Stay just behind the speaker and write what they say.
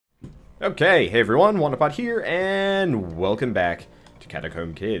Okay, hey everyone, Wanderbot here, and welcome back to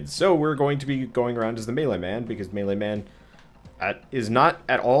Catacomb Kids. So we're going to be going around as the Melee Man, because Melee Man is not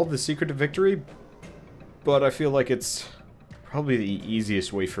at all the secret to victory, but I feel like it's probably the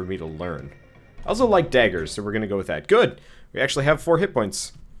easiest way for me to learn. I also like daggers, so we're going to go with that. Good! We actually have 4 hit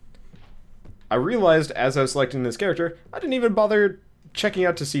points. I realized as I was selecting this character, I didn't even bother checking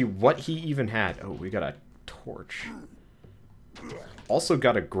out to see what he even had. Oh, we got a torch. Also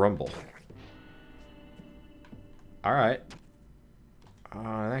got a grumble. Alright. In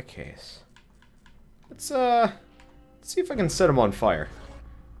that case. Let's see if I can set him on fire.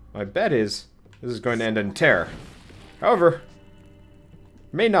 My bet is this is going to end in terror. However,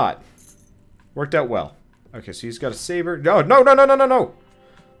 may not. Worked out well. Okay, so he's got a saber. No, no, no, no, no, no, no!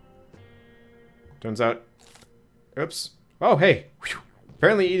 Turns out... Oops. Oh, hey! Whew.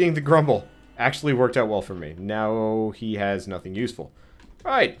 Apparently eating the grumble actually worked out well for me. Now he has nothing useful.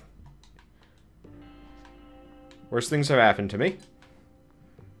 Alright. Worst things have happened to me.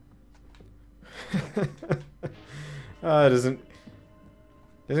 It isn't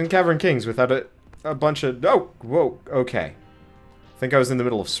Cavern Kings without a bunch of... Oh! Whoa, okay. I think I was in the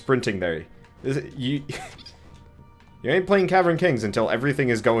middle of sprinting there. You ain't playing Cavern Kings until everything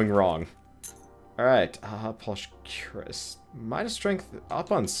is going wrong. Alright, Polish Chris. Minus strength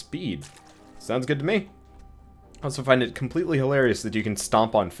up on speed. Sounds good to me. I also find it completely hilarious that you can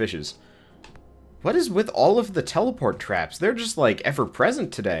stomp on fishes. What is with all of the teleport traps? They're just, like,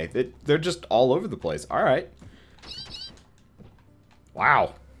 ever-present today. They're just all over the place. Alright.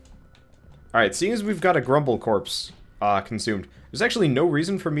 Wow. Alright, seeing as we've got a grumble corpse consumed, there's actually no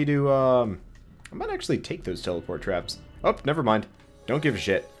reason for me to, I might actually take those teleport traps. Oh, never mind. Don't give a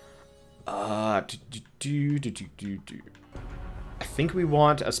shit. I think we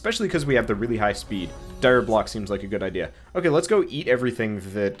want, especially because we have the really high speed, dire block seems like a good idea. Okay, let's go eat everything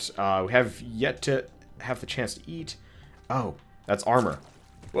that we have yet to have the chance to eat. Oh, that's armor.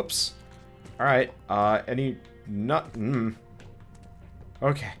 Whoops. Alright, any...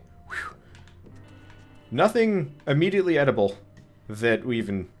 Okay. Whew. Nothing immediately edible that we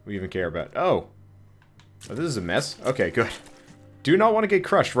even care about. Oh, this is a mess. Okay, good. Do not want to get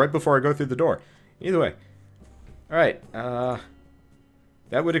crushed right before I go through the door. Either way. Alright,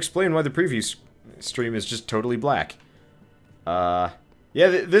 that would explain why the preview stream is just totally black. Yeah,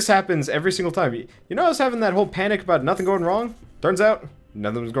 this happens every single time. You know I was having that whole panic about nothing going wrong? Turns out,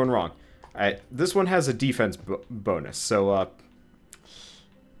 nothing was going wrong. Alright, this one has a defense bonus, so,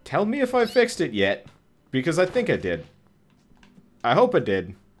 tell me if I fixed it yet, because I think I did. I hope I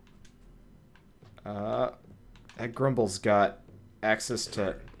did. That Grumble's got access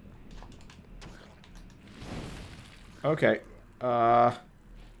to... Okay,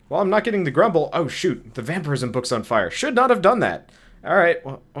 well, I'm not getting the grumble. Oh, shoot. The vampirism book's on fire. Should not have done that. Alright,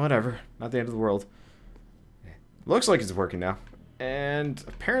 well, whatever. Not the end of the world. Looks like it's working now. And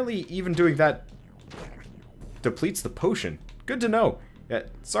apparently even doing that depletes the potion. Good to know. Yeah,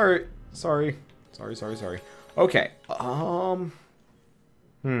 sorry. Okay. And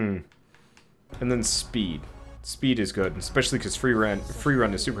then speed. Speed is good, especially because free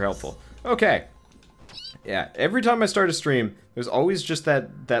run is super helpful. Okay. Yeah, every time I start a stream, there's always just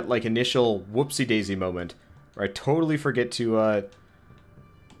that like initial whoopsie-daisy moment where I totally forget to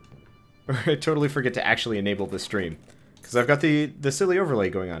actually enable the stream, because I've got the silly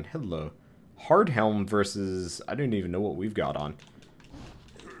overlay going on. Hello, Hardhelm versus I don't even know what we've got on.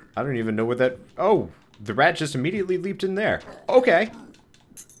 I don't even know what that. Oh, the rat just immediately leaped in there. Okay.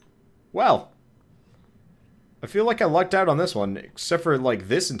 Well. I feel like I lucked out on this one, except for, like,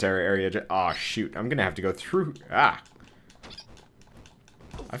 this entire area. Aw, shoot. I'm gonna have to go through... Ah.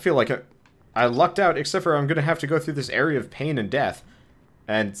 I feel like I lucked out, except for I'm gonna have to go through this area of pain and death.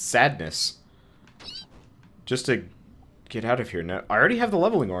 And sadness. Just to get out of here. Now, I already have the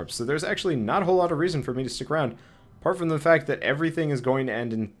leveling orb, so there's actually not a whole lot of reason for me to stick around. Apart from the fact that everything is going to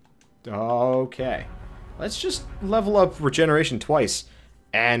end in... Okay. Let's just level up regeneration twice,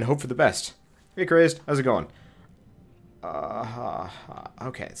 and hope for the best. Hey, Crazed. How's it going?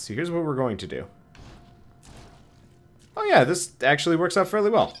 Okay, so here's what we're going to do. Oh yeah, this actually works out fairly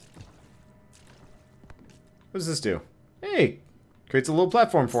well. What does this do? Hey, creates a little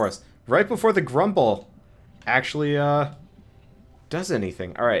platform for us. Right before the grumble actually, does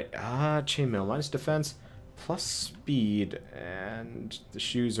anything. Alright, chainmail, minus defense, plus speed, and the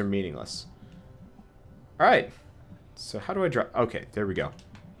shoes are meaningless. Alright, so how do I drop? Okay, there we go.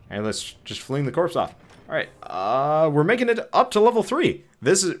 And let's just fling the corpse off. Alright, we're making it up to level 3.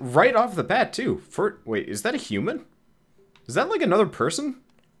 This is right off the bat, too. Wait, is that a human? Is that like another person?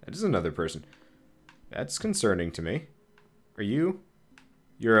 That is another person. That's concerning to me. Are you?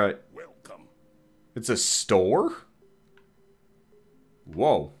 You're a... It's a store?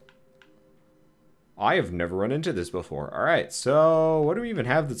 Whoa. I have never run into this before. Alright, so what do we even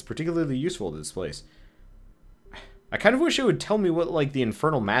have that's particularly useful to this place? I kind of wish it would tell me what, like, the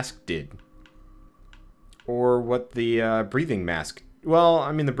Infernal Mask did. Or what the breathing mask... Well,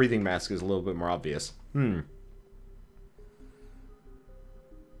 I mean, the breathing mask is a little bit more obvious.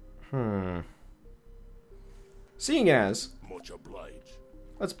 Seeing as... Much obliged.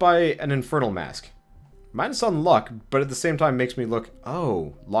 Let's buy an Infernal Mask. Minus on luck, but at the same time makes me look...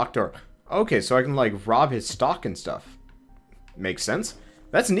 Oh, locked door. Okay, so I can, like, rob his stock and stuff. Makes sense.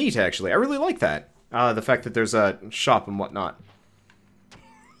 That's neat, actually. I really like that. The fact that there's a shop and whatnot.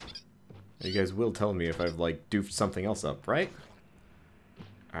 You guys will tell me if I've, like, doofed something else up, right?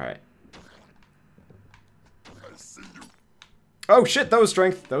 Alright. Oh, shit! That was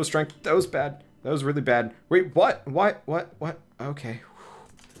strength! That was strength! That was bad! That was really bad. Wait, what? What? Okay.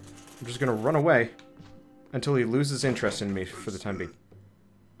 I'm just gonna run away until he loses interest in me for the time being.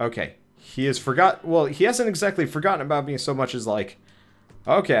 Okay. He has well, he hasn't exactly forgotten about me so much as, like...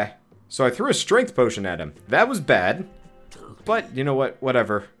 Okay. So I threw a strength potion at him. That was bad. But, you know what?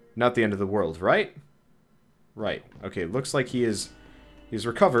 Whatever. Not the end of the world, right? Right. Okay, looks like he's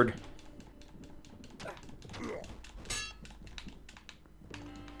recovered.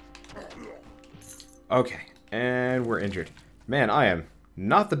 Okay, and we're injured. Man, I am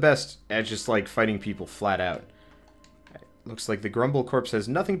not the best at just, like, fighting people flat out. Looks like the Grumble Corpse has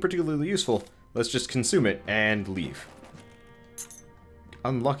nothing particularly useful. Let's just consume it and leave.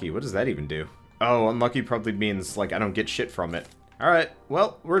 Unlucky, what does that even do? Oh, unlucky probably means, like, I don't get shit from it. Alright,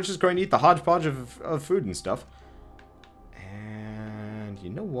 well, we're just going to eat the hodgepodge of food and stuff. And you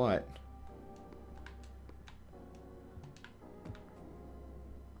know what?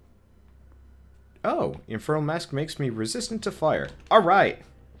 Oh, Infernal Mask makes me resistant to fire. Alright!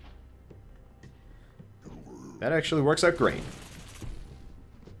 That actually works out great.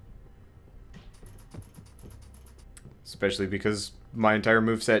 Especially because my entire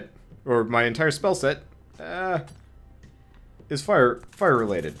moveset, or my entire spell set, is fire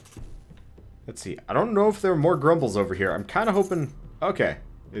related. Let's see. I don't know if there are more grumbles over here. I'm kind of hoping... Okay,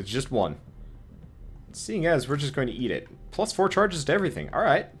 it's just one. Seeing as we're just going to eat it. Plus 4 charges to everything.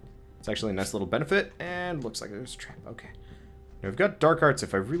 Alright. It's actually a nice little benefit, and looks like there's a trap. Okay. Now, we've got Dark Arts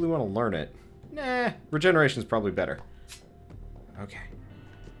if I really want to learn it. Nah, regeneration's probably better. Okay.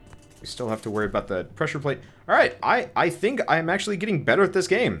 We still have to worry about the pressure plate. Alright, I think I'm actually getting better at this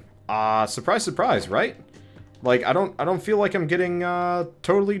game. Surprise, surprise, right? Like, I don't feel like I'm getting,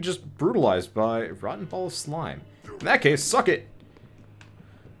 totally just brutalized by Rotten Ball of Slime. In that case, suck it!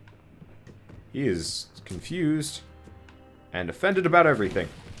 He is confused and offended about everything.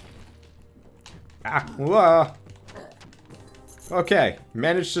 Okay,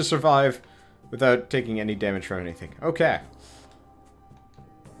 managed to survive without taking any damage from anything. Okay.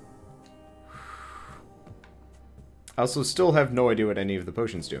 I also still have no idea what any of the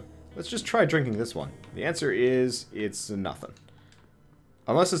potions do. Let's just try drinking this one. The answer is, it's nothing.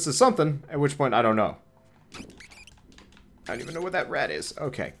 Unless it's a something, at which point I don't know. I don't even know what that rat is.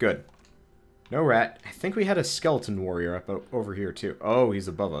 Okay, good. No rat. I think we had a skeleton warrior up over here too. Oh, he's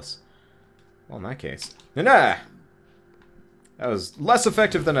above us. Well, in that case. Nah! That was less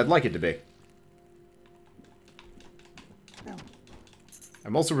effective than I'd like it to be.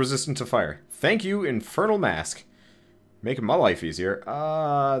 I'm also resistant to fire. Thank you, Infernal Mask. Making my life easier.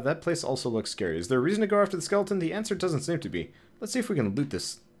 That place also looks scary. Is there a reason to go after the skeleton? The answer doesn't seem to be. Let's see if we can loot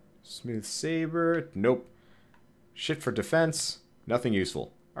this. Smooth saber. Nope. Shit for defense. Nothing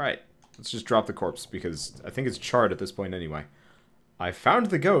useful. Alright. Let's just drop the corpse, because I think it's charred at this point anyway. I found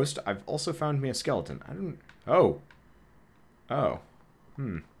the ghost. I've also found me a skeleton. I don't... Oh. Oh.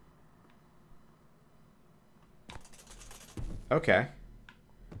 Okay.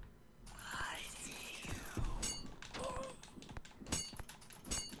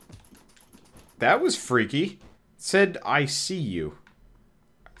 That was freaky. It said, I see you.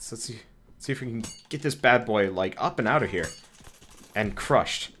 So let's see if we can get this bad boy, like, up and out of here. And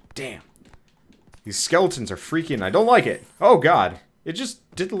crushed. Damn. These skeletons are freaky and I don't like it. Oh, God. It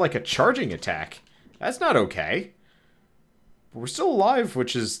just did, like, a charging attack. That's not okay. But we're still alive,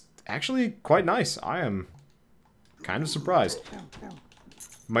 which is actually quite nice. I am kind of surprised.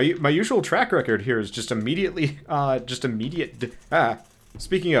 My usual track record here is just immediately,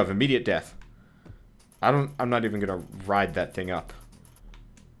 speaking of immediate death. I'm not even gonna ride that thing up.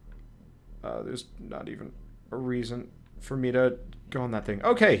 There's not even a reason for me to go on that thing.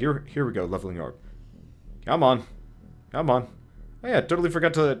 Okay, here we go, leveling orb. Come on. Come on. Oh yeah, totally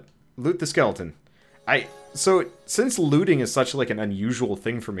forgot to loot the skeleton. So, since looting is such, like, an unusual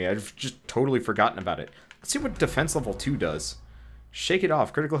thing for me, I've just totally forgotten about it. Let's see what defense level 2 does. Shake it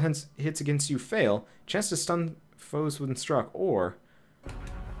off. Critical hits against you fail. Chance to stun foes when struck, or...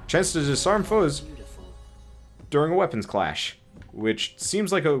 chance to disarm foes during a weapons clash. Which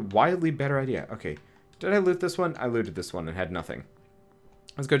seems like a wildly better idea. Okay, did I loot this one? I looted this one and had nothing.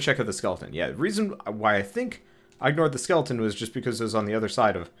 Let's go check out the skeleton. Yeah, the reason why I think I ignored the skeleton was just because it was on the other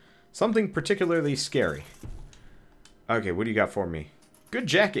side of something particularly scary. Okay, what do you got for me? Good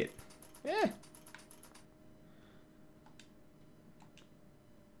jacket. Yeah.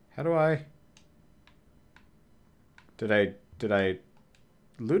 How do I... Did I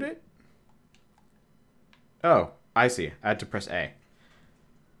loot it? Oh, I see. I had to press A.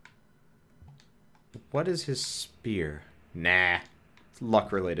 What is his spear? Nah. It's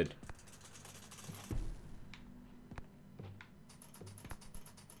luck related.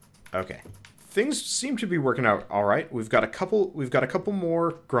 Okay. Things seem to be working out all right. We've got a couple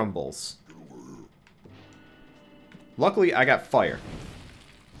more grumbles. Luckily, I got fire.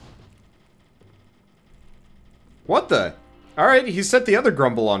 What the? Alright, he set the other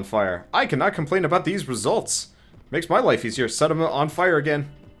grumble on fire. I cannot complain about these results. Makes my life easier. Set him on fire again.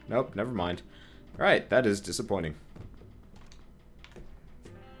 Nope, never mind. Alright, that is disappointing.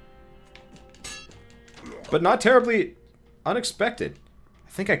 But not terribly unexpected. I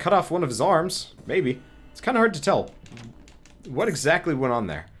think I cut off one of his arms. Maybe. It's kind of hard to tell what exactly went on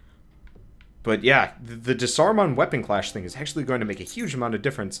there. But yeah, the disarm on weapon clash thing is actually going to make a huge amount of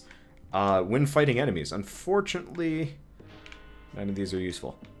difference when fighting enemies. Unfortunately, none of these are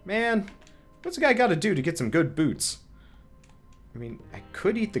useful. Man, what's a guy got to do to get some good boots? I mean, I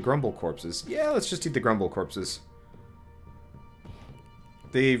could eat the grumble corpses. Yeah, let's just eat the grumble corpses.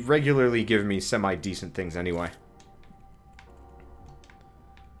 They regularly give me semi-decent things anyway.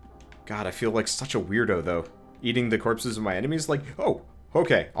 God, I feel like such a weirdo, though. Eating the corpses of my enemies, like, oh,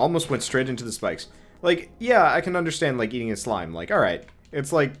 okay, almost went straight into the spikes. Like, yeah, I can understand, like, eating a slime. Like, alright,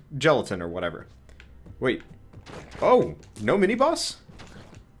 it's like gelatin or whatever. Wait. Oh, no mini-boss?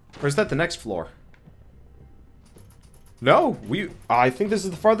 Or is that the next floor? No, I think this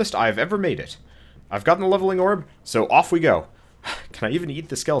is the farthest I've ever made it. I've gotten the leveling orb, so off we go. Can I even eat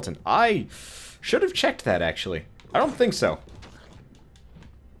the skeleton? I should have checked that, actually. I don't think so.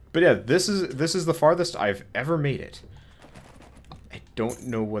 But yeah, this is the farthest I've ever made it. I don't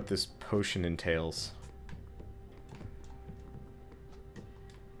know what this potion entails.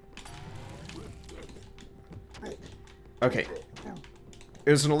 Okay. It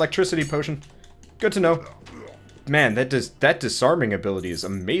was an electricity potion. Good to know. Man, that disarming ability is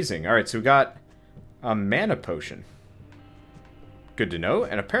amazing. Alright, so we got a mana potion. Good to know.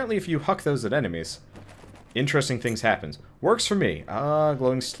 And apparently if you huck those at enemies, interesting things happen. Works for me.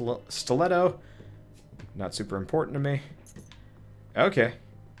 Glowing stiletto. Not super important to me. Okay.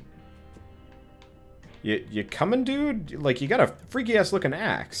 You coming, dude? Like, you got a freaky-ass looking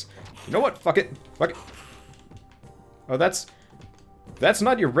axe. You know what? Fuck it. Fuck it. Oh, that's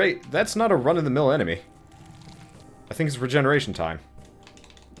not your rate. That's not a run-of-the-mill enemy. I think it's regeneration time.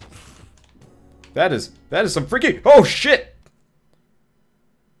 That is some freaky... Oh, shit!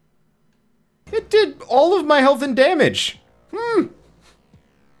 It did all of my health and damage.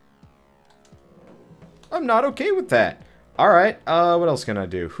 I'm not okay with that. Alright, what else can I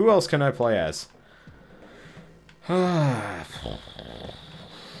do? Who else can I play as? I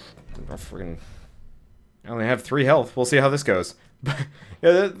only have 3 health. We'll see how this goes.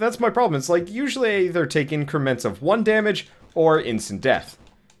 Yeah, that's my problem. It's like, usually I either take increments of 1 damage or instant death.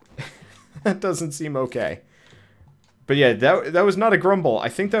 That doesn't seem okay. But yeah, that was not a grumble. I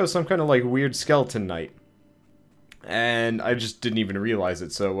think that was some kind of, like, weird skeleton knight. And I just didn't even realize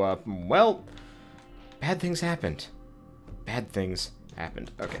it. So, well, bad things happened. Bad things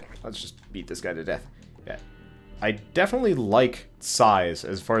happened. Okay, let's just beat this guy to death. Yeah. I definitely like size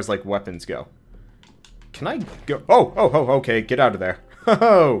as far as, like, weapons go. Can I go? Oh, okay, get out of there.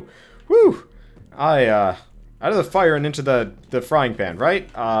 Oh, woo! Out of the fire and into the frying pan,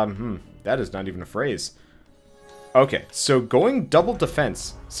 right? That is not even a phrase. Okay, so going double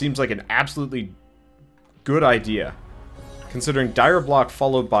defense seems like an absolutely good idea. Considering dire block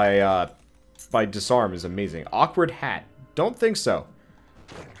followed by disarm is amazing. Awkward hat. Don't think so.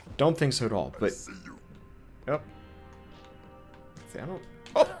 Don't think so at all, but... Yep. I don't...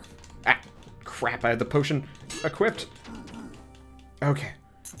 Oh! Ah! Crap, I had the potion equipped. Okay.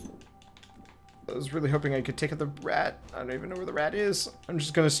 I was really hoping I could take out the rat. I don't even know where the rat is. I'm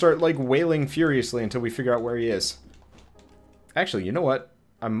just gonna start, like, wailing furiously until we figure out where he is. Actually, you know what?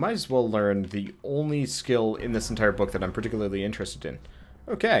 I might as well learn the only skill in this entire book that I'm particularly interested in.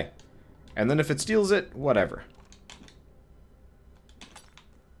 Okay. And then if it steals it, whatever.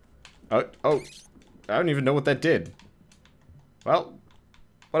 Oh, I don't even know what that did. Well,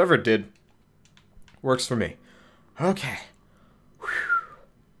 whatever it did, works for me. Okay. Whew.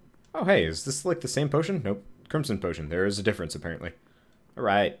 Oh, hey, is this like the same potion? Nope. Crimson potion. There is a difference, apparently.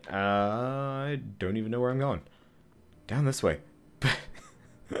 Alright, I don't even know where I'm going. Down this way.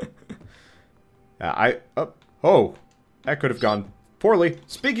 Oh, that could have gone poorly.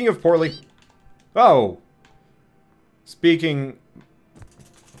 Speaking of poorly. Oh. Speaking...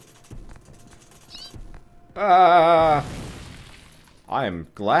 I am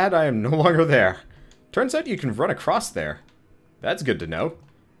glad I am no longer there. Turns out you can run across there. That's good to know.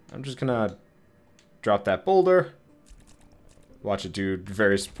 I'm just gonna drop that boulder. Watch it do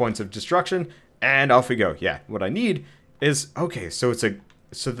various points of destruction. And off we go. Yeah, what I need is... Okay, so it's a...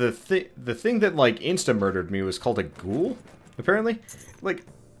 So the thing that, like, insta-murdered me was called a ghoul, apparently. Like...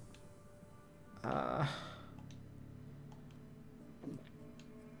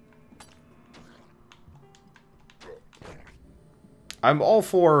 I'm all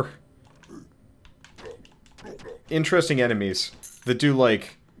for interesting enemies that do,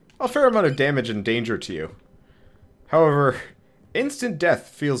 like, a fair amount of damage and danger to you. However, instant death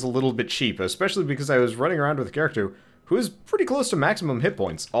feels a little bit cheap, especially because I was running around with a character who is pretty close to maximum hit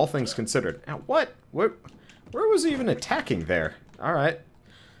points, all things considered. Now, what? Where was he even attacking there? Alright.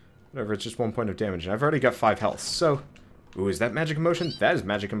 Whatever, it's just 1 point of damage, and I've already got 5 health, so... Ooh, is that magic emotion? That is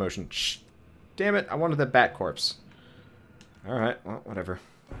magic emotion. Shh. Damn it, I wanted that bat corpse. Alright, well, whatever.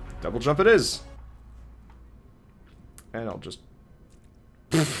 Double jump it is. And I'll just...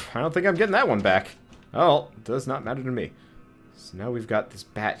 I don't think I'm getting that one back. Oh, it does not matter to me. So now we've got this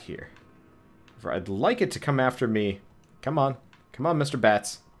bat here. I'd like it to come after me. Come on. Come on, Mr.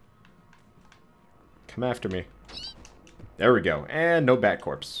 Bats. Come after me. There we go. And no bat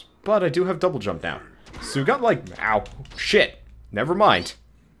corpse. But I do have double jump now. So we've got like... Ow. Shit. Never mind.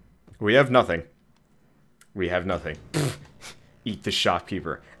 We have nothing. We have nothing. Eat the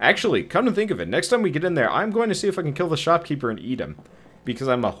shopkeeper. Actually, come to think of it, next time we get in there, I'm going to see if I can kill the shopkeeper and eat him. Because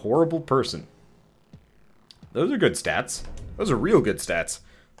I'm a horrible person. Those are good stats. Those are real good stats.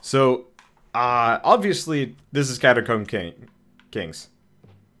 So, obviously, this is Catacomb Kings.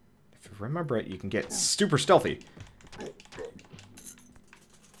 If you remember it, you can get super stealthy.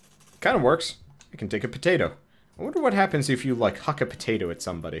 Kind of works. I can take a potato. I wonder what happens if you, like, huck a potato at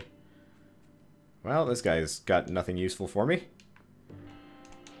somebody. Well, this guy's got nothing useful for me.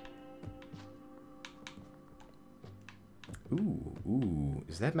 Ooh,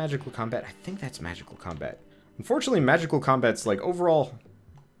 is that magical combat? I think that's magical combat. Unfortunately, magical combat's, like, overall...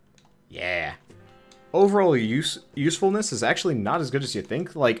 Yeah. Overall usefulness is actually not as good as you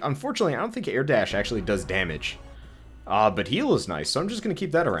think. Like, unfortunately, I don't think air dash actually does damage. But heal is nice, so I'm just gonna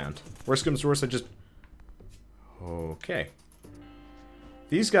keep that around. Worst comes to worst, I just... Okay.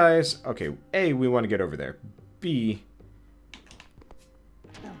 These guys... Okay, A, we want to get over there. B...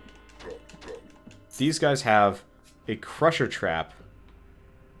 These guys have a crusher trap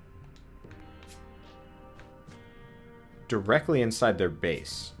directly inside their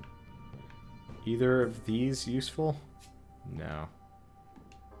base. Either of these useful? No.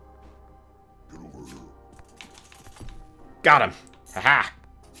 Got him! Haha!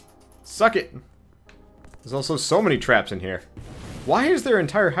 Suck it! There's also so many traps in here. Why is their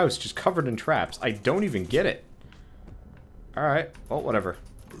entire house just covered in traps? I don't even get it. Alright, well, whatever.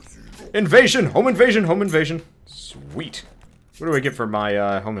 Invasion! Home invasion! Home invasion! Sweet. What do I get for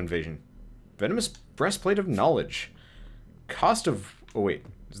my home invasion? Venomous breastplate of knowledge. Cost of... Oh, wait.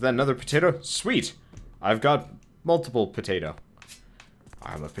 Is that another potato? Sweet! I've got multiple potato.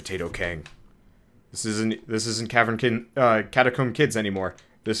 I'm a potato king. This isn't Catacomb Kids anymore.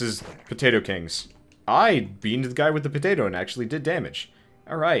 This is Potato Kings. I beamed the guy with the potato and actually did damage.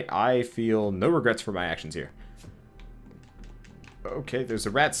 Alright, I feel no regrets for my actions here. Okay, there's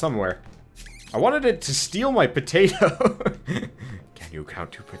a rat somewhere. I wanted it to steal my potato. Can you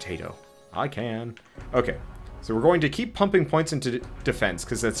count to potato? I can. Okay, so we're going to keep pumping points into defense,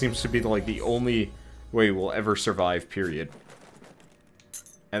 because that seems to be like the only way we'll ever survive, period.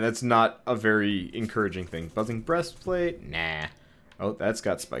 And that's not a very encouraging thing. Buzzing breastplate? Nah. Oh, that's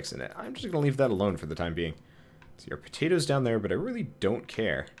got spikes in it. I'm just going to leave that alone for the time being. So your potatoes down there, but I really don't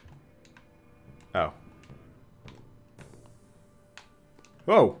care. Oh.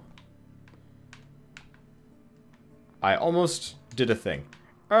 Whoa. I almost did a thing.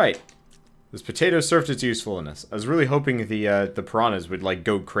 Alright. This potato served its usefulness. I was really hoping the piranhas would, like,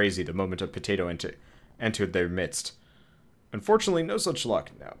 go crazy the moment a potato entered their midst. Unfortunately, no such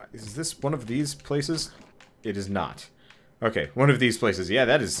luck. Now, is this one of these places? It is not. Okay, one of these places. Yeah,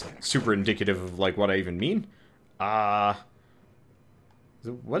 that is super indicative of, like, what I even mean. What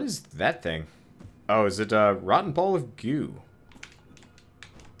is that thing? Oh, is it a rotten ball of goo?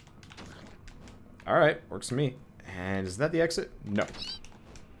 Alright, works for me. And is that the exit? No.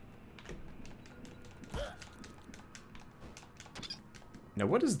 Now,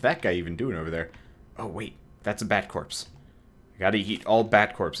 what is that guy even doing over there? Oh, wait. That's a bat corpse. I gotta eat all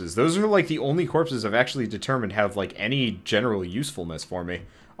bat corpses. Those are, like, the only corpses I've actually determined have, like, any general usefulness for me.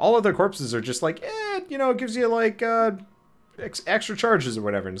 All other corpses are just like, you know, it gives you, like, extra charges or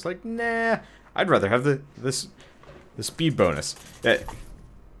whatever. And it's like, nah, I'd rather have the speed bonus.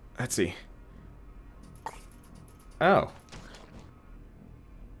 Let's see. Oh.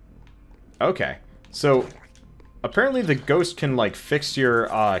 Okay. So, apparently the ghost can, like, fix your,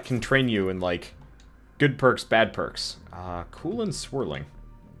 can train you in, like, good perks, bad perks. Cool and swirling.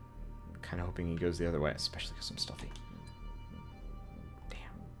 Kinda hoping he goes the other way, especially because I'm stuffy. Damn.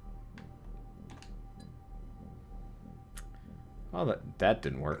 Oh, that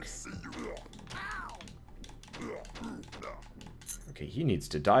didn't work. Okay, he needs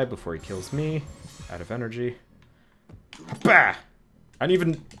to die before he kills me. Out of energy. Bah! I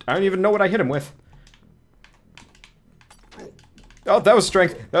don't even know what I hit him with. Oh, that was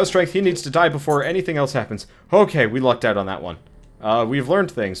strength. That was strength. He needs to die before anything else happens. Okay, we lucked out on that one. We've learned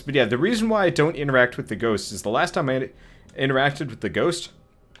things. But yeah, the reason why I don't interact with the ghost is the last time I interacted with the ghost,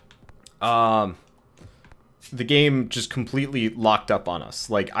 the game just completely locked up on us.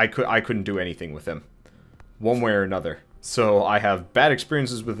 Like, I couldn't do anything with him. One way or another. So I have bad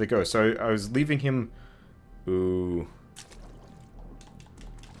experiences with the ghost. So I was leaving him... Ooh...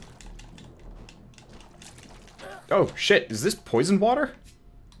 Oh, shit. Is this poison water?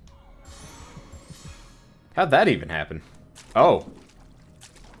 How'd that even happen? Oh.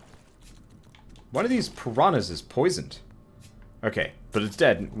 One of these piranhas is poisoned. Okay, but it's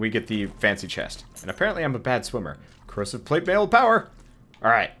dead. We get the fancy chest. And apparently I'm a bad swimmer. Corrosive plate mail power.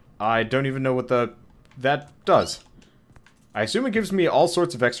 Alright. I don't even know what that does. I assume it gives me all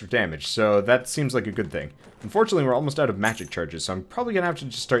sorts of extra damage, so that seems like a good thing. Unfortunately, we're almost out of magic charges, so I'm probably gonna have to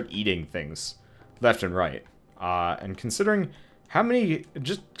just start eating things left and right. And considering how many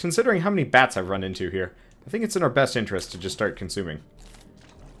bats I've run into here, I think it's in our best interest to just start consuming.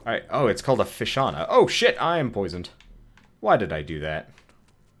 Alright, oh, it's called a fishana. Oh shit, I am poisoned. Why did I do that?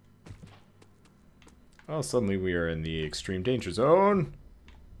 Well, suddenly we are in the extreme danger zone.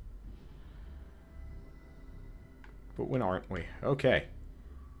 But when aren't we? Okay.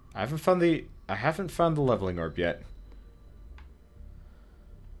 I haven't found the leveling orb yet.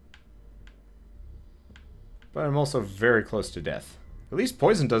 But I'm also very close to death. At least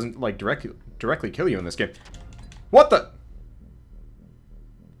poison doesn't, like, directly kill you in this game. What the?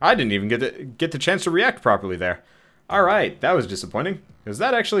 I didn't even get the chance to react properly there. Alright, that was disappointing. Because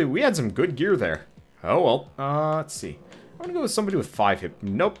that actually, we had some good gear there. Oh well, let's see. I'm gonna go with somebody with 5 hit.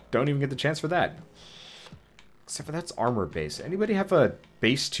 Nope, don't even get the chance for that. Except for that's armor base. Anybody have a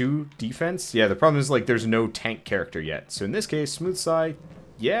base 2 defense? Yeah, the problem is, like, there's no tank character yet. So in this case, smooth side,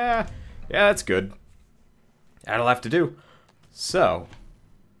 yeah, that's good. That'll have to do. So,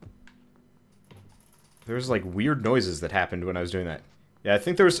 there's like weird noises that happened when I was doing that. Yeah, I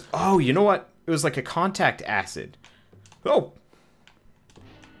think there was... Oh, you know what? It was like a contact acid. Oh!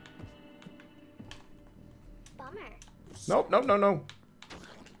 Bummer. Nope, nope, no, no.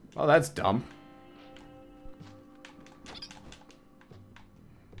 Oh, that's dumb.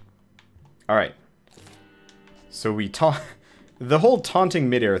 Alright. So we taunt... The whole taunting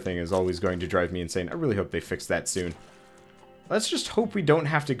midair thing is always going to drive me insane. I really hope they fix that soon. Let's just hope we don't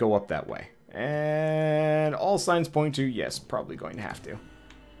have to go up that way. And all signs point to, yes, probably going to have to.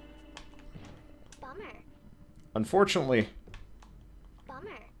 Bummer. Unfortunately.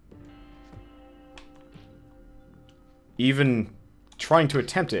 Bummer. Even trying to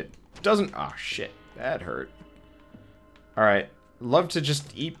attempt it doesn't... Oh, shit. That hurt. Alright. Love to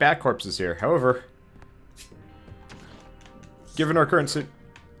just eat bat corpses here. However... Given our current suit...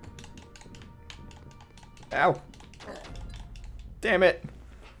 Ow. Damn it.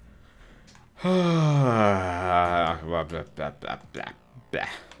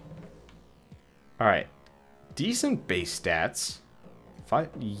 Alright. Decent base stats.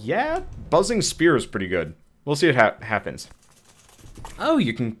 Yeah, buzzing spear is pretty good. We'll see what happens. Oh,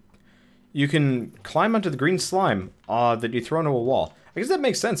 you can climb onto the green slime that you throw into a wall. I guess that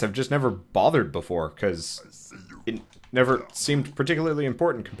makes sense. I've just never bothered before, because it never seemed particularly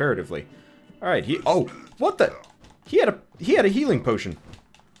important comparatively. Alright, oh, what the? He had a healing potion.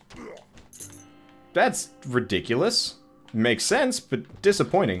 That's ridiculous. Makes sense, but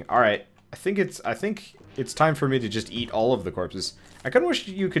disappointing. Alright, I think it's time for me to just eat all of the corpses. I kind of wish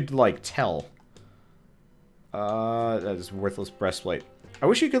you could, like, tell. That is worthless breastplate. I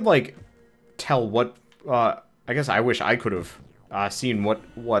wish you could, like, tell what, I guess I wish I could have, seen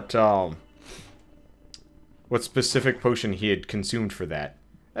what specific potion he had consumed for that.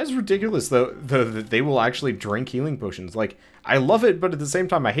 That's ridiculous, though, that they will actually drink healing potions. Like, I love it, but at the same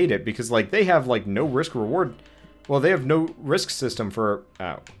time I hate it, because, like, they have, like, no risk-reward. Well, they have no risk system for...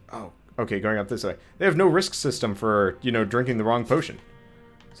 oh, okay, going up this way. They have no risk system for, you know, drinking the wrong potion.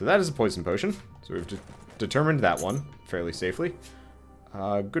 So that is a poison potion. So we've determined that one fairly safely.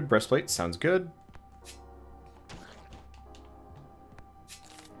 Good breastplate, sounds good.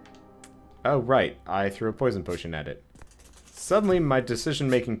 Oh, right, I threw a poison potion at it. Suddenly, my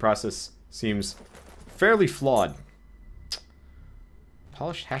decision-making process seems fairly flawed.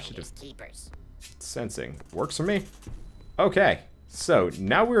 Polished hatchet of sensing. Works for me. Okay, so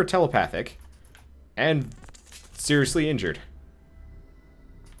now we're telepathic and seriously injured.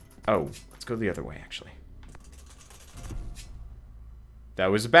 Oh, let's go the other way, actually.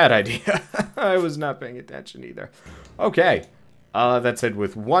 That was a bad idea. I was not paying attention either. Okay. That said,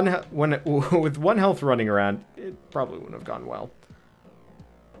 with one health running around, it probably wouldn't have gone well.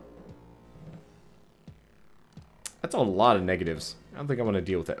 That's a lot of negatives. I don't think I want to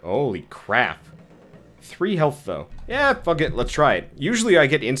deal with it. Holy crap. 3 health, though. Yeah, fuck it. Let's try it. Usually I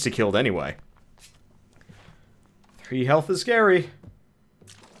get insta-killed anyway. 3 health is scary.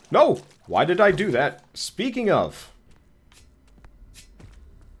 No! Why did I do that? Speaking of...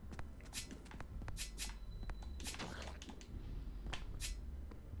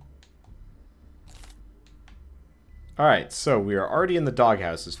 Alright, so we are already in the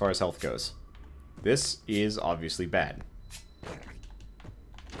doghouse as far as health goes. This is obviously bad.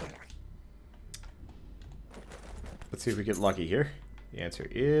 Let's see if we get lucky here. The answer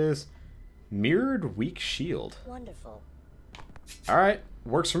is mirrored weak shield. Wonderful. Alright,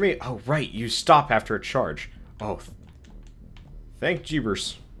 works for me. Oh, right, you stop after a charge. Oh, thank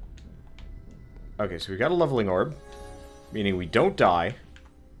Jeebers. Okay, so we got a leveling orb, meaning we don't die.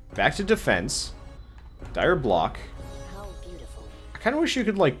 Back to defense. Dire block. I kind of wish you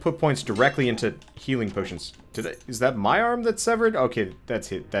could, like, put points directly into healing potions. Is that my arm that's severed? Okay, that's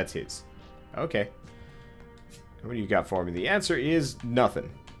his. Okay. What do you got for me? The answer is nothing.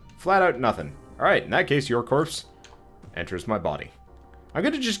 Flat out nothing. Alright, in that case, your corpse enters my body. I'm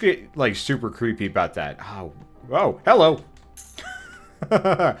gonna just get, like, super creepy about that. Oh, whoa, hello!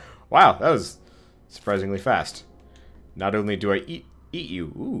 Wow, that was surprisingly fast. Not only do I eat you.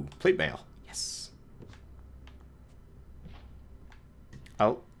 Ooh, plate mail.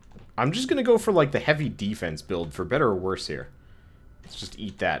 I'm just gonna go for, like, the heavy defense build for better or worse here. Let's just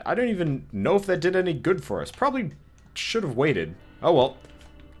eat that. I don't even know if that did any good for us. Probably should have waited. Oh well.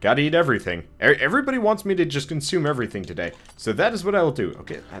 Gotta eat everything. Everybody wants me to just consume everything today. So that is what I will do.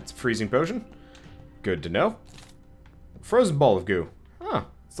 Okay, that's freezing potion. Good to know. Frozen ball of goo. Huh.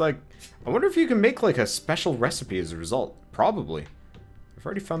 It's like, I wonder if you can make, like, a special recipe as a result. Probably. I've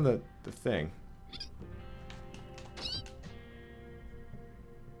already found the thing.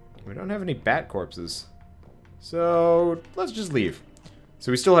 We don't have any bat corpses. So, let's just leave.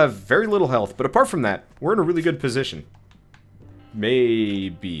 So we still have very little health, but apart from that, we're in a really good position.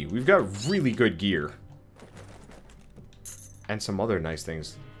 Maybe. We've got really good gear. And some other nice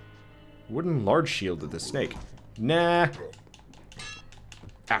things. Wooden large shield of the snake. Nah.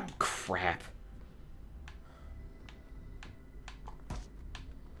 Ah, crap.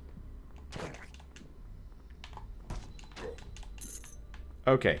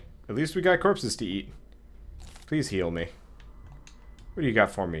 Okay. At least we got corpses to eat. Please heal me. What do you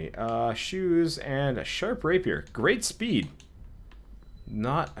got for me? Shoes and a sharp rapier. Great speed.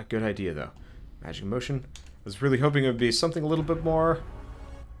 Not a good idea, though. Magic motion. I was really hoping it would be something a little bit more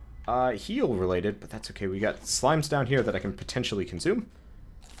heal related, but that's okay. We got slimes down here that I can potentially consume.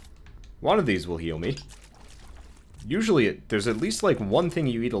 One of these will heal me. Usually, there's at least, like, one thing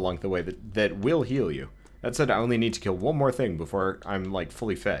you eat along the way that will heal you. That said, I only need to kill one more thing before I'm, like,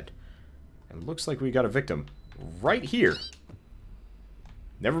 fully fed. And it looks like we got a victim right here.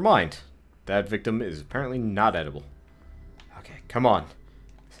 Never mind. That victim is apparently not edible. Okay, come on.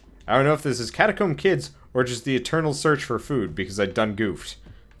 I don't know if this is Catacomb Kids or just the eternal search for food because I done goofed.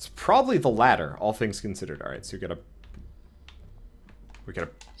 It's probably the latter, all things considered. Alright, so we got a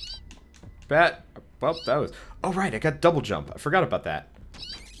bat. Well, that was... Oh, right, I got double jump. I forgot about that.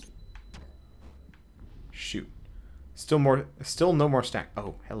 Shoot. Still no more snack.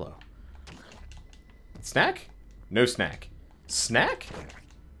 Oh, hello. Snack? No snack. Snack?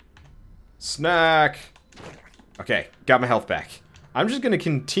 Snack! Okay, got my health back. I'm just gonna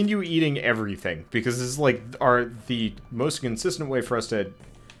continue eating everything, because this is, like, the most consistent way for us to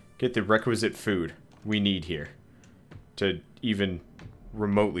get the requisite food we need here to even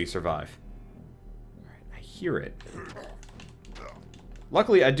remotely survive. Alright, I hear it.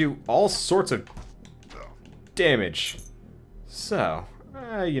 Luckily, I do all sorts of damage. So,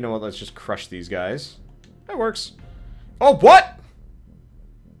 you know what, let's just crush these guys. That works. Oh, what?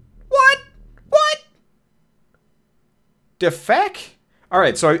 What? What? The feck?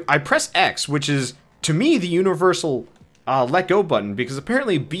 Alright, so I press X, which is, to me, the universal let go button, because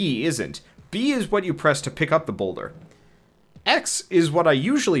apparently B isn't. B is what you press to pick up the boulder. X is what I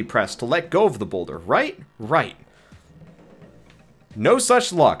usually press to let go of the boulder, right? Right. No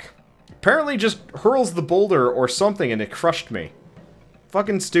such luck. Apparently just hurls the boulder or something and it crushed me.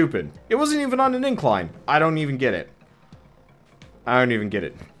 Fucking stupid. It wasn't even on an incline. I don't even get it. I don't even get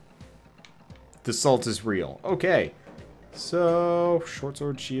it. The salt is real. Okay. So, short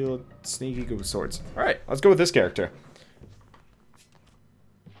sword, shield, sneaky, go with swords. Alright, let's go with this character.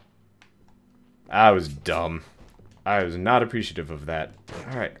 I was dumb. I was not appreciative of that.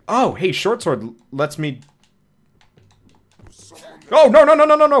 Alright. Oh, hey, short sword lets me... Oh, no, no, no,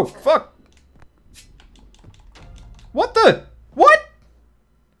 no, no, no! Fuck! What the? What?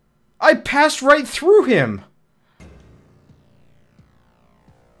 I passed right through him!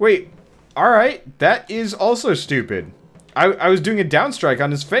 Wait. Alright, that is also stupid. I was doing a downstrike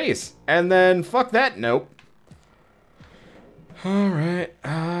on his face, and then fuck that, nope. Alright,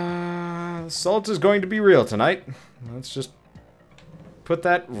 salt is going to be real tonight. Let's just put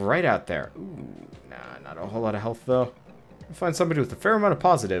that right out there. Ooh, nah, not a whole lot of health, though. I'll find somebody with a fair amount of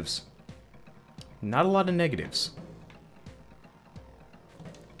positives. Not a lot of negatives.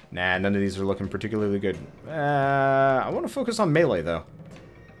 Nah, none of these are looking particularly good. I want to focus on melee, though.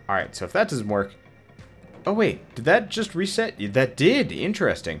 Alright, so if that doesn't work... Oh, wait. Did that just reset? That did.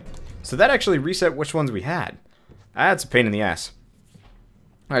 Interesting. So that actually reset which ones we had. That's a pain in the ass.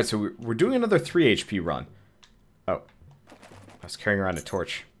 Alright, so we're doing another 3 HP run. Oh. I was carrying around a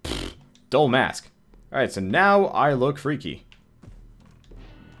torch. Pfft, dull mask. Alright, so now I look freaky.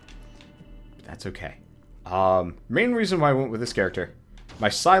 That's okay. Main reason why I went with this character. My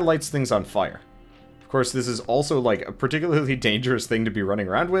Psy lights things on fire. Of course, this is also, like, a particularly dangerous thing to be running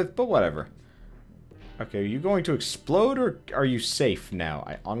around with, but whatever. Okay, are you going to explode, or are you safe now?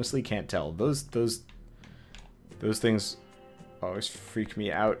 I honestly can't tell. Those things always freak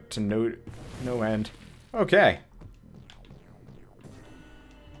me out to no end. Okay.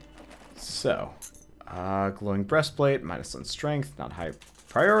 So, glowing breastplate, minus on strength, not high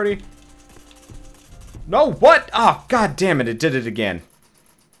priority. No, what? Oh, god damn it, it did it again.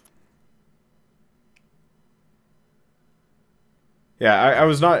 Yeah, I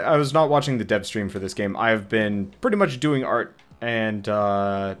was not watching the dev stream for this game. I have been pretty much doing art and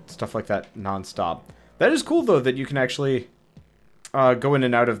stuff like that nonstop. That is cool though that you can actually go in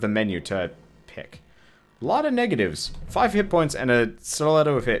and out of the menu to pick. A lot of negatives. 5 hit points and a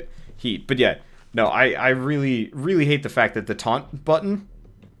stiletto of heat. But yeah, no, I really hate the fact that the taunt button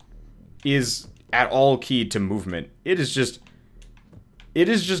is at all keyed to movement. It is just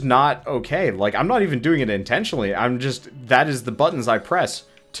not okay. Like, I'm not even doing it intentionally. That is the buttons I press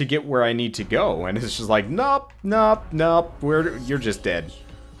to get where I need to go. And it's just like, nope, nope, nope. You're just dead.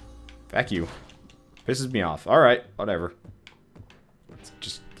 Fuck you. Pisses me off. Alright, whatever.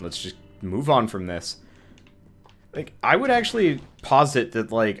 Let's just move on from this. Like, I would actually posit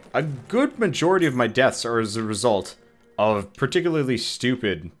that, like, a good majority of my deaths are as a result of particularly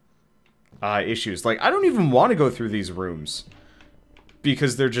stupid issues. Like, I don't even want to go through these rooms.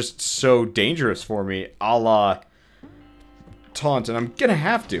 Because they're just so dangerous for me, a la taunt, and I'm gonna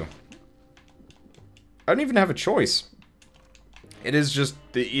have to. I don't even have a choice. It is just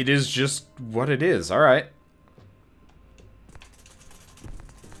what it is, alright.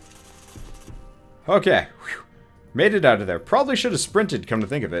 Okay, whew. Made it out of there. Probably should have sprinted, come to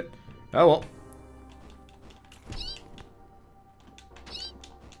think of it. Oh well.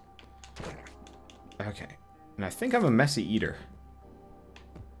 Okay, and I think I'm a messy eater.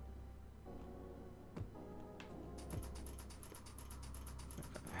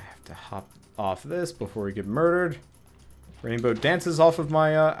 To hop off this before we get murdered. Rainbow dances off of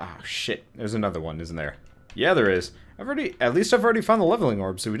my, oh shit, there's another one, isn't there? Yeah, there is. At least I've already found the leveling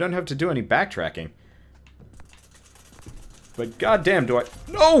orb, so we don't have to do any backtracking. But goddamn, do I...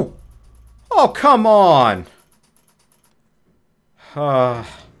 No! Oh, come on!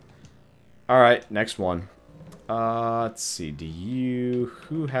 Alright, next one. Let's see,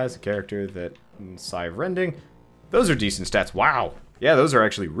 who has a character that... Sigh of Rending? Those are decent stats, wow! Yeah, those are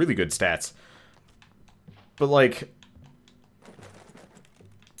actually really good stats. But, like,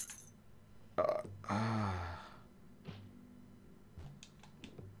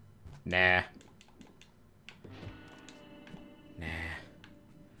 Nah. Nah.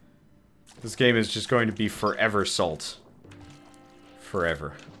 This game is just going to be forever salt.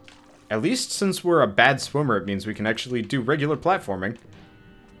 Forever. At least since we're a bad swimmer, it means we can actually do regular platforming.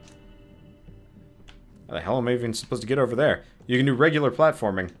 How the hell am I even supposed to get over there? You can do regular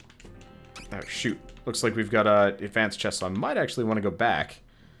platforming. Oh, shoot. Looks like we've got a advanced chest, so I might actually want to go back.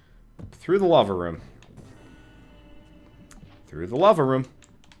 Through the lava room. Through the lava room.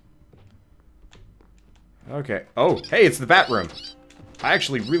 Okay. Oh, hey, it's the bat room. I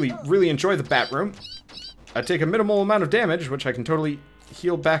actually really enjoy the bat room. I take a minimal amount of damage, which I can totally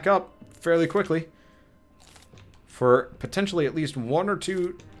heal back up fairly quickly. For potentially at least 1 or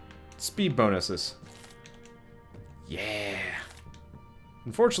 2 speed bonuses. Yeah.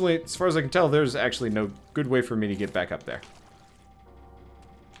 Unfortunately, as far as I can tell, there's actually no good way for me to get back up there.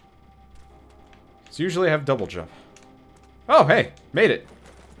 So usually I have double jump. Oh, hey, made it.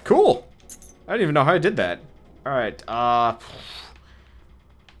 Cool. I didn't even know how I did that. Alright,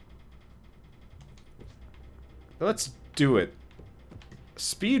 let's do it.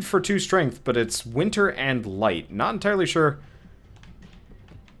 Speed for 2 strength, but it's winter and light. Not entirely sure.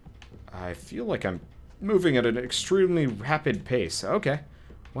 I feel like I'm moving at an extremely rapid pace. Okay.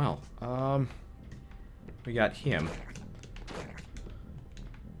 Well, we got him.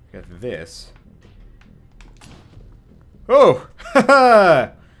 We got this. Oh!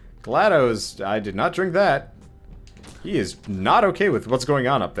 Haha! GLaDOS, I did not drink that. He is not okay with what's going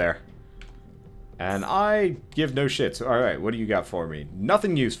on up there. And I give no shits. Alright, what do you got for me?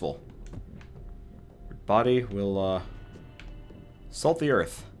 Nothing useful. Your body will, salt the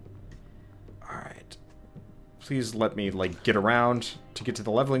earth. Alright. Please let me, like, get around to get to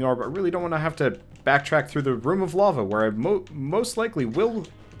the leveling orb. I really don't want to have to backtrack through the room of lava where I most likely will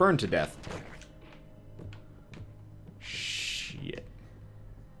burn to death. Shit.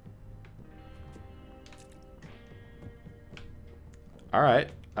 Alright,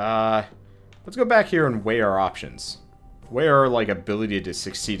 let's go back here and weigh our options. Weigh our, like, ability to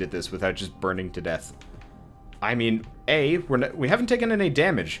succeed at this without just burning to death. I mean, A, we haven't taken any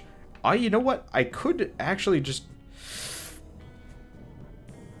damage. You know what? I could actually just...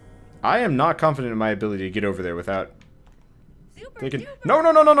 I am not confident in my ability to get over there without... Thinking...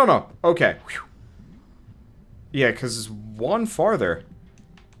 No. Okay. Whew. Yeah, because it's 1 farther.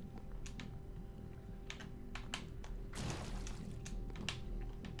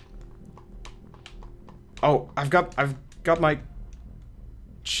 Oh, I've got my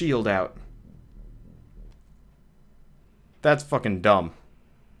shield out. That's fucking dumb.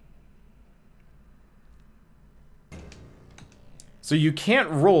 So you can't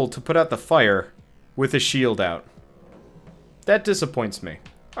roll to put out the fire with a shield out. That disappoints me.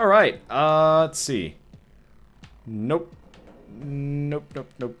 Alright, let's see. Nope.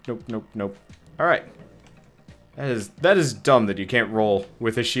 Nope. Alright. That is dumb that you can't roll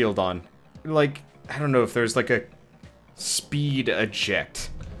with a shield on. Like, I don't know if there's like a speed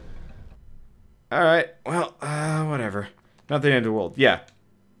eject. Alright, well, whatever. Not the end of the world. Yeah.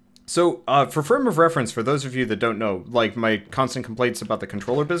 So, for frame of reference, for those of you that don't know, like my constant complaints about the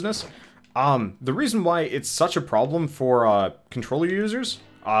controller business, the reason why it's such a problem for controller users,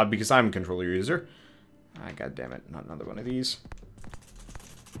 because I'm a controller user. God damn it, not another one of these.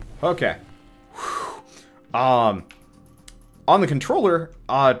 Okay. On the controller,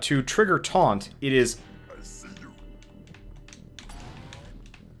 to trigger taunt, it is...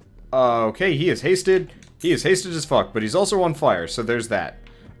 okay, he is hasted. He is hasted as fuck, but he's also on fire, so there's that.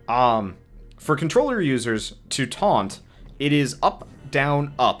 For controller users, to taunt, it is up,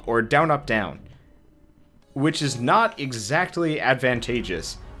 down, up, or down, up, down. Which is not exactly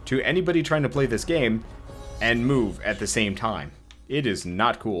advantageous to anybody trying to play this game and move at the same time. It is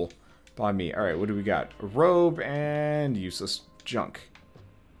not cool by me. Alright, what do we got? A robe and useless junk.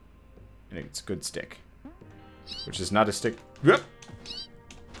 And it's a good stick. Which is not a stick. Yep.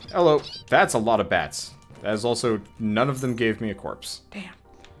 Hello. That's a lot of bats. That is also, none of them gave me a corpse. Damn.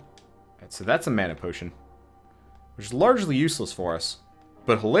 Right, so that's a mana potion. Which is largely useless for us.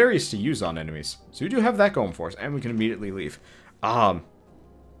 But hilarious to use on enemies. So we do have that going for us. And we can immediately leave. But...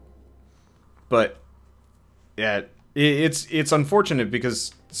 yeah, it's unfortunate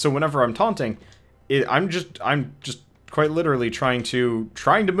because so whenever I'm taunting, I'm just quite literally trying to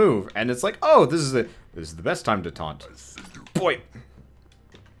move, and it's like, oh, this is the best time to taunt. Boy.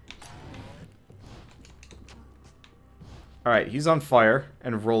 All right, he's on fire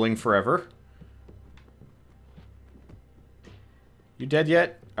and rolling forever. You dead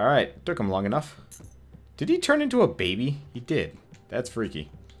yet? All right, took him long enough. Did he turn into a baby? He did. That's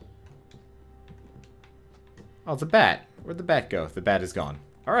freaky. Oh, the bat. Where'd the bat go? The bat is gone.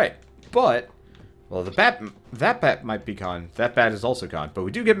 Alright, but... Well, that bat might be gone. That bat is also gone. But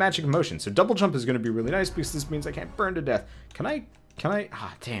we do get magic motion, so double jump is going to be really nice because this means I can't burn to death. Can I...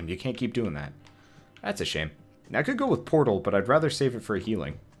 Ah, damn, you can't keep doing that. That's a shame. Now, I could go with portal, but I'd rather save it for a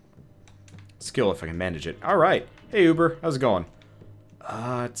healing skill if I can manage it. Alright. Hey, Uber. How's it going?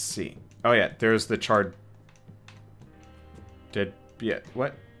 Let's see. Oh, yeah. There's the charred... Yeah.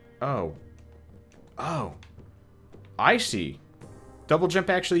 What? Oh. Oh. I see. Double jump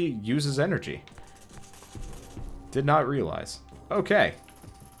actually uses energy. Did not realize. Okay.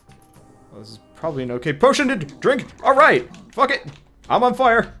 Well, this is probably an okay potion to drink. Alright. Fuck it. I'm on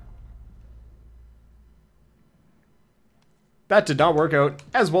fire. That did not work out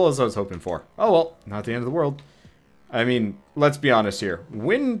as well as I was hoping for. Oh well, not the end of the world. I mean, let's be honest here.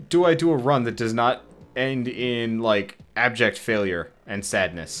 When do I do a run that does not end in, like, abject failure and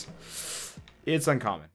sadness? It's uncommon.